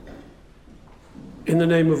In the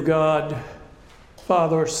name of God,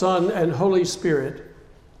 Father, Son, and Holy Spirit.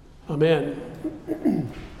 Amen.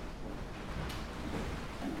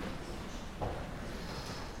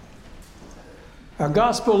 Our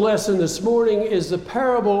gospel lesson this morning is the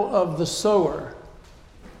parable of the sower.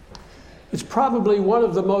 It's probably one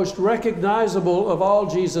of the most recognizable of all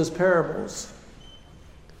Jesus' parables.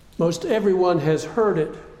 Most everyone has heard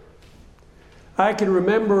it. I can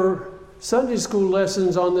remember Sunday school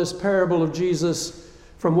lessons on this parable of Jesus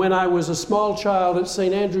from when I was a small child at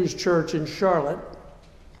St. Andrew's Church in Charlotte.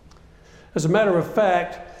 As a matter of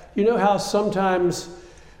fact, you know how sometimes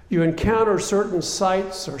you encounter certain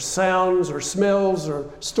sights or sounds or smells or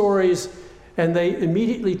stories, and they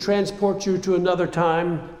immediately transport you to another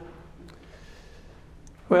time?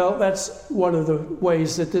 Well, that's one of the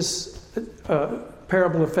ways that this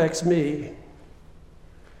parable affects me.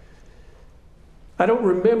 I don't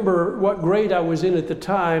remember what grade I was in at the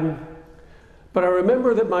time, but I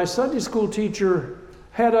remember that my Sunday school teacher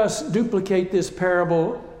had us duplicate this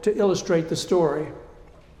parable to illustrate the story.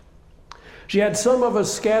 She had some of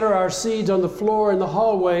us scatter our seeds on the floor in the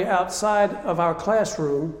hallway outside of our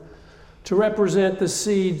classroom to represent the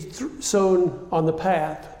seeds sown on the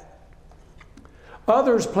path.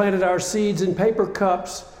 Others planted our seeds in paper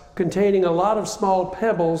cups containing a lot of small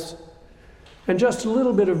pebbles and just a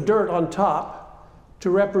little bit of dirt on top to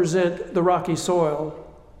represent the rocky soil.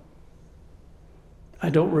 I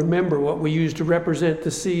don't remember what we used to represent the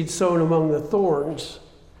seeds sown among the thorns.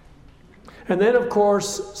 And then, of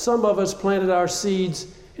course, some of us planted our seeds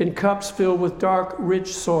in cups filled with dark,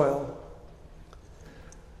 rich soil.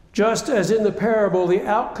 Just as in the parable, the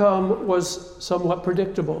outcome was somewhat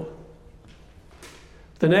predictable.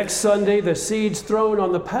 The next Sunday, the seeds thrown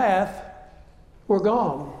on the path were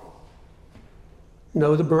gone.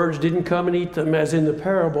 No, the birds didn't come and eat them as in the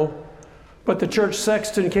parable, but the church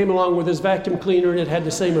sexton came along with his vacuum cleaner and it had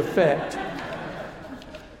the same effect.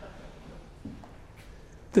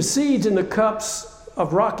 The seeds in the cups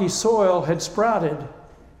of rocky soil had sprouted,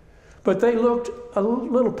 but they looked a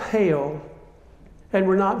little pale and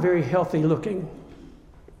were not very healthy looking.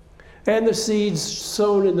 And the seeds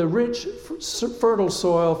sown in the rich, fertile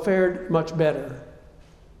soil fared much better.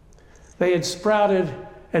 They had sprouted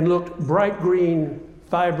and looked bright green,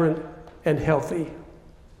 vibrant, and healthy.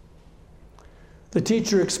 The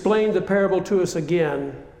teacher explained the parable to us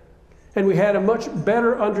again, and we had a much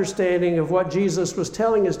better understanding of what Jesus was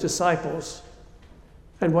telling his disciples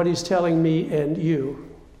and what he's telling me and you.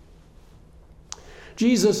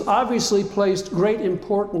 Jesus obviously placed great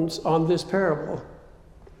importance on this parable.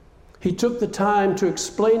 He took the time to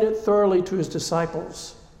explain it thoroughly to his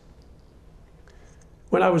disciples.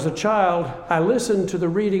 When I was a child, I listened to the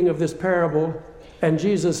reading of this parable and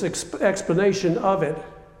Jesus' explanation of it.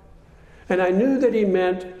 And I knew that he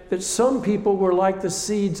meant that some people were like the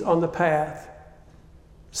seeds on the path.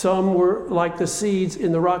 Some were like the seeds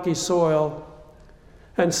in the rocky soil.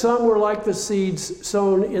 And some were like the seeds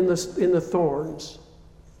sown in the thorns.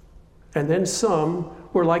 And then some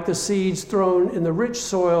were like the seeds thrown in the rich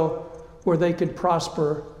soil where they could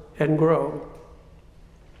prosper and grow.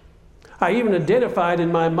 I even identified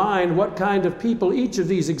in my mind what kind of people each of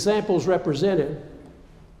these examples represented.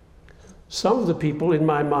 Some of the people in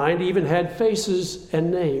my mind even had faces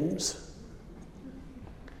and names.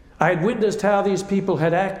 I had witnessed how these people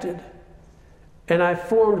had acted, and I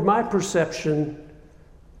formed my perception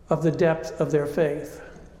of the depth of their faith.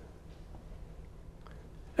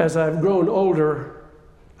 As I've grown older,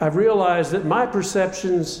 I've realized that my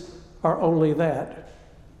perceptions are only that,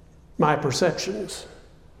 my perceptions.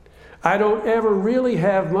 I don't ever really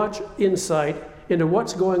have much insight into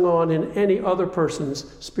what's going on in any other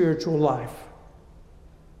person's spiritual life.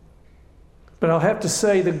 But I'll have to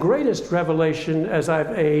say the greatest revelation as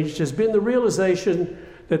I've aged has been the realization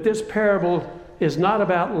that this parable is not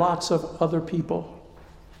about lots of other people.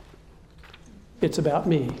 It's about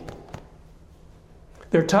me.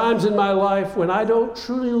 There are times in my life when I don't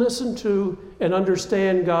truly listen to and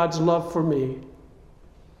understand God's love for me.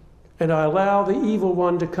 And I allow the evil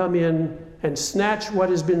one to come in and snatch what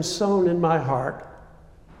has been sown in my heart.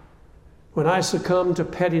 When I succumb to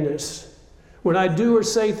pettiness, when I do or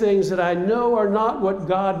say things that I know are not what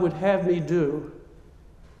God would have me do,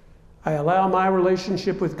 I allow my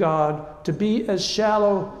relationship with God to be as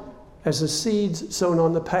shallow as the seeds sown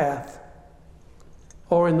on the path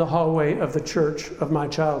or in the hallway of the church of my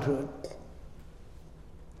childhood.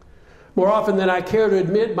 More often than I care to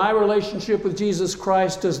admit, my relationship with Jesus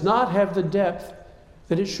Christ does not have the depth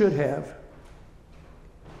that it should have.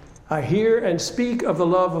 I hear and speak of the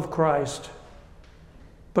love of Christ,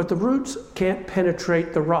 but the roots can't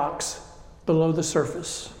penetrate the rocks below the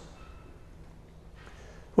surface.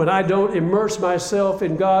 when I don't immerse myself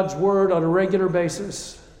in God's Word on a regular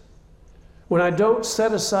basis, when I don't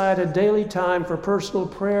set aside a daily time for personal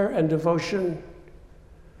prayer and devotion,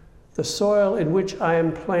 the soil in which I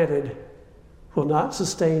am planted will not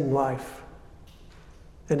sustain life,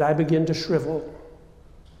 and I begin to shrivel.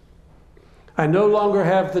 I no longer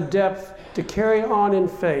have the depth to carry on in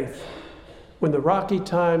faith when the rocky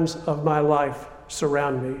times of my life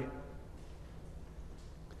surround me.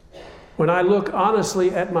 When I look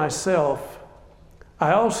honestly at myself,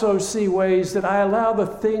 I also see ways that I allow the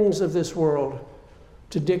things of this world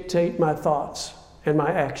to dictate my thoughts and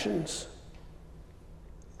my actions.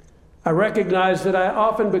 I recognize that I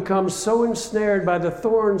often become so ensnared by the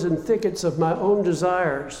thorns and thickets of my own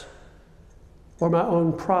desires or my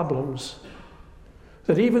own problems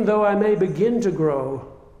that even though I may begin to grow,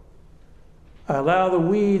 I allow the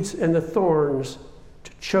weeds and the thorns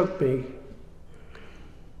to choke me,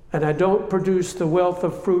 and I don't produce the wealth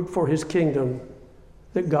of fruit for His kingdom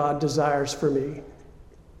that God desires for me.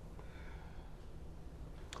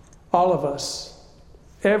 All of us,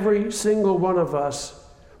 every single one of us,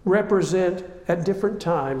 represent at different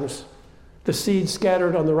times the seed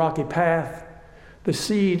scattered on the rocky path, the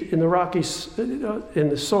seed in the rocky soil,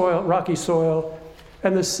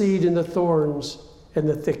 and the seed in the thorns and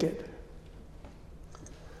the thicket.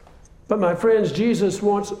 But my friends, Jesus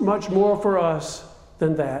wants much more for us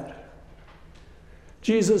than that.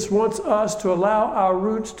 Jesus wants us to allow our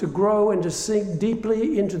roots to grow and to sink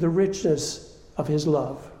deeply into the richness of His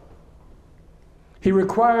love. He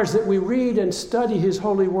requires that we read and study His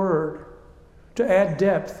holy word to add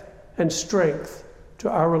depth and strength to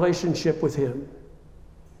our relationship with Him.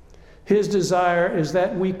 His desire is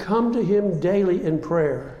that we come to Him daily in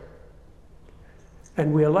prayer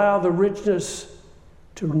and we allow the richness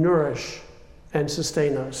to nourish and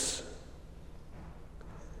sustain us.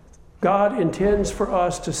 God intends for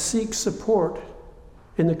us to seek support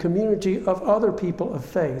in the community of other people of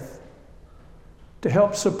faith to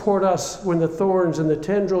help support us when the thorns and the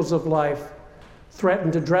tendrils of life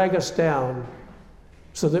threaten to drag us down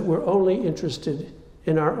so that we're only interested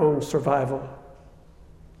in our own survival.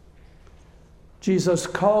 Jesus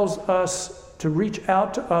calls us to reach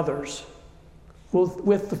out to others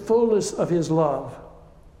with the fullness of His love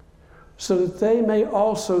so that they may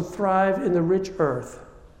also thrive in the rich earth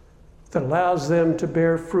that allows them to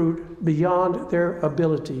bear fruit beyond their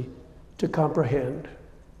ability to comprehend.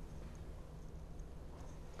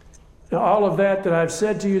 Now, all of that I've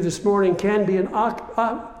said to you this morning can be an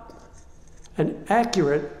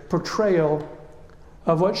accurate portrayal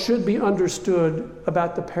of what should be understood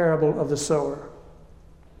about the parable of the sower.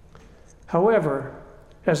 However,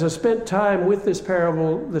 as I spent time with this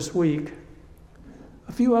parable this week,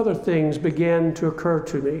 a few other things began to occur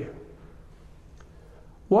to me.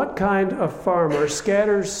 What kind of farmer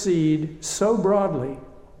scatters seed so broadly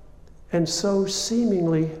and so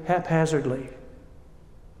seemingly haphazardly?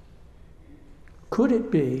 Could it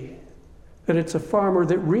be that it's a farmer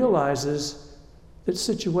that realizes that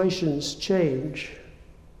situations change?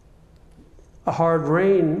 A hard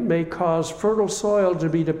rain may cause fertile soil to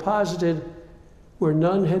be deposited where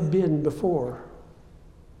none had been before.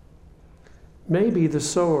 Maybe the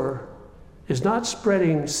sower is not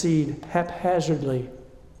spreading seed haphazardly,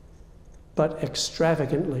 but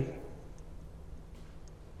extravagantly.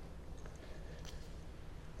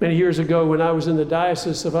 Many years ago, when I was in the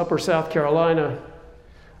Diocese of Upper South Carolina,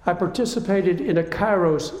 I participated in a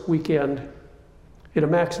Kairos weekend in a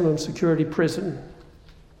maximum security prison.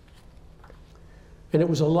 And it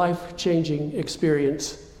was a life-changing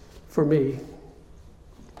experience for me.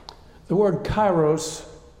 The word Kairos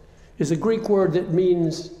is a Greek word that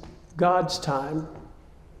means God's time,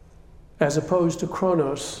 as opposed to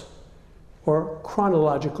chronos, or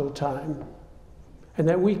chronological time. And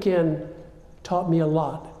that weekend taught me a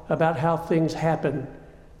lot about how things happen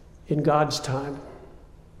in God's time.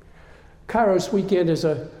 Kairos weekend is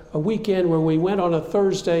a weekend where we went on a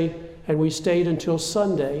Thursday and we stayed until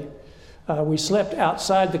Sunday. We slept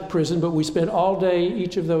outside the prison, but we spent all day,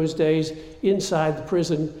 each of those days, inside the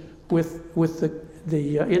prison with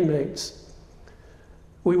the inmates.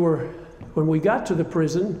 When we got to the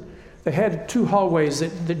prison, they had two hallways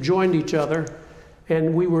that joined each other,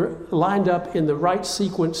 and we were lined up in the right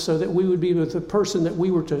sequence so that we would be with the person that we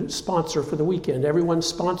were to sponsor for the weekend. Everyone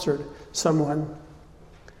sponsored someone.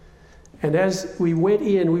 And as we went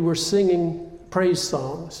in, we were singing praise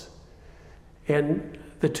songs, and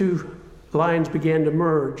the two lines began to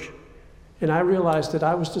merge. And I realized that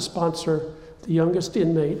I was to sponsor the youngest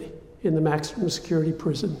inmate in the maximum security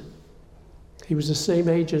prison. He was the same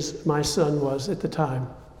age as my son was at the time.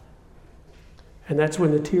 And that's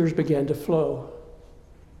when the tears began to flow.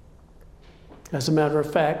 As a matter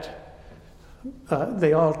of fact,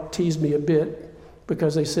 they all teased me a bit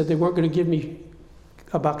because they said they weren't going to give me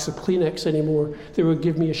a box of Kleenex anymore. They would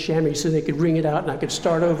give me a chamois so they could wring it out and I could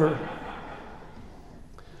start over.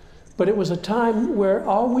 But it was a time where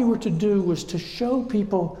all we were to do was to show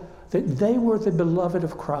people that they were the beloved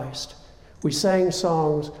of Christ. We sang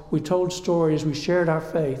songs, we told stories, we shared our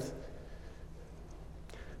faith.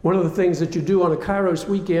 One of the things that you do on a Kairos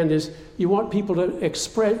weekend is you want people to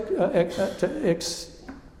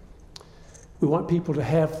we want people to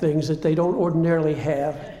have things that they don't ordinarily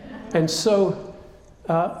have. And so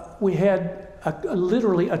we had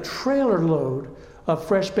literally a trailer load of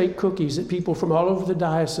fresh baked cookies that people from all over the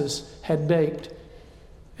diocese had baked.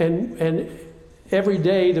 And every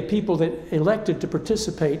day the people that elected to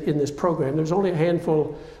participate in this program, there's only a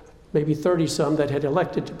handful, maybe 30 some that had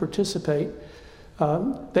elected to participate,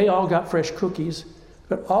 they all got fresh cookies.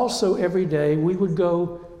 But also every day we would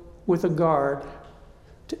go with a guard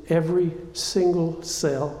to every single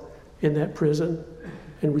cell in that prison,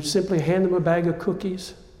 and we'd simply hand them a bag of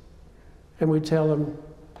cookies and we'd tell them,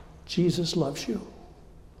 Jesus loves you,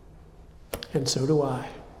 and so do I.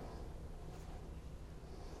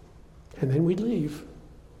 And then we'd leave.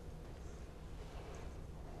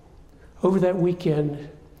 Over that weekend,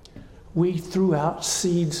 we threw out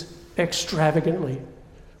seeds extravagantly.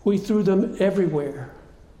 We threw them everywhere.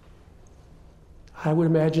 I would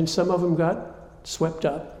imagine some of them got swept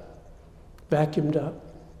up, vacuumed up.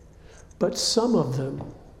 But some of them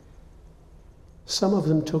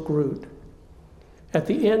took root. At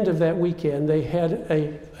the end of that weekend, they had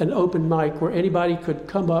an open mic where anybody could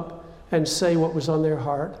come up and say what was on their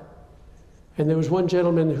heart. And there was one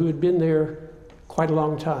gentleman who had been there quite a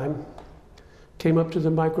long time, came up to the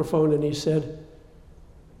microphone and he said,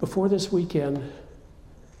 before this weekend,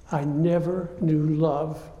 I never knew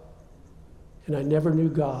love and I never knew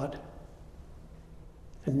God.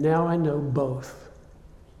 And now I know both.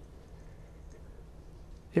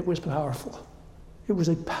 It was powerful. It was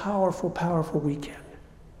a powerful, powerful weekend.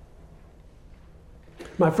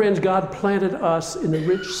 My friends, God planted us in the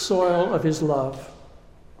rich soil of His love.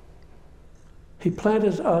 He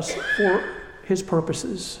planted us for His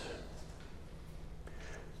purposes.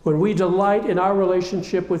 When we delight in our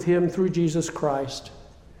relationship with Him through Jesus Christ,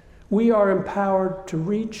 we are empowered to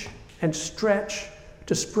reach and stretch,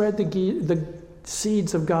 to spread the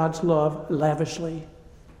seeds of God's love lavishly,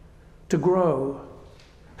 to grow,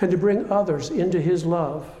 and to bring others into His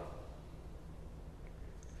love.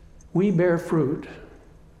 We bear fruit.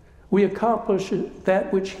 We accomplish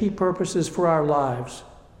that which He purposes for our lives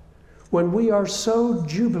when we are so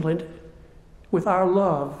jubilant with our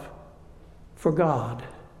love for God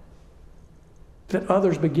that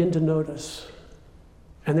others begin to notice,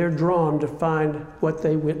 and they're drawn to find what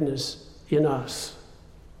they witness in us.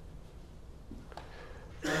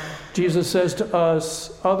 Jesus says to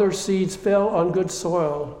us, other seeds fell on good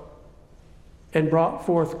soil and brought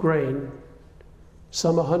forth grain,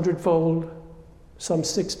 some 100-fold, some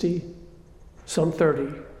 60, some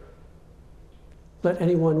 30. Let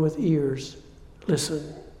anyone with ears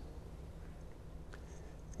listen.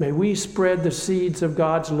 May we spread the seeds of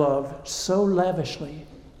God's love so lavishly,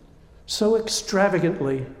 so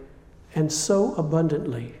extravagantly, and so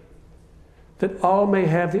abundantly that all may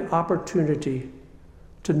have the opportunity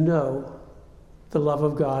to know the love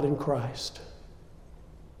of God in Christ.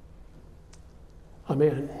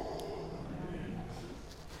 Amen.